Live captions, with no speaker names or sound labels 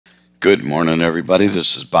Good morning, everybody.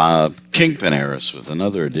 This is Bob Kingpin Harris with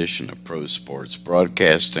another edition of Pro Sports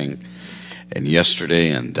Broadcasting. And yesterday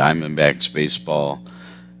in Diamondbacks baseball,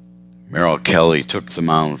 Merrill Kelly took the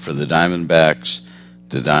mound for the Diamondbacks.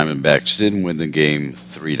 The Diamondbacks didn't win the game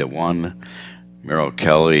 3-1. Merrill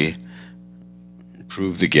Kelly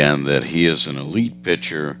proved again that he is an elite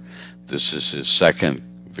pitcher. This is his second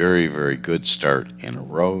very, very good start in a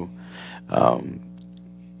row.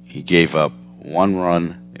 He gave up one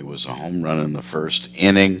run. It was a home run in the first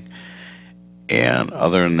inning. And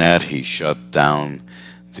other than that, he shut down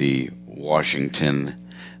the Washington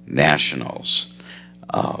Nationals.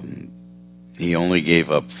 He only gave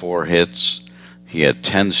up 4 hits. He had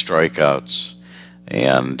 10 strikeouts.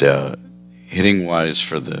 And hitting-wise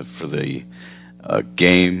for the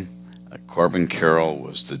game, Corbin Carroll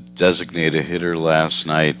was the designated hitter last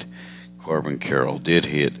night. Corbin Carroll did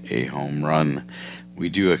hit a home run. We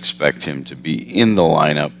do expect him to be in the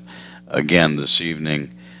lineup again this evening.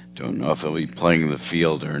 Don't know if he'll be playing the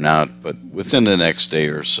field or not, but within the next day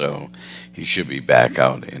or so, he should be back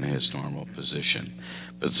out in his normal position.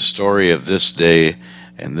 But the story of this day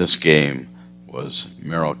and this game was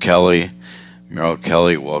Merrill Kelly. Merrill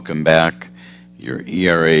Kelly, welcome back. Your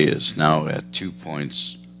ERA is now at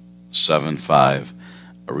 2.75,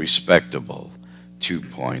 a respectable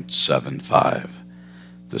 2.75.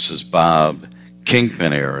 This is Bob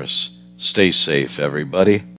Kingpin Harris. Stay safe, everybody.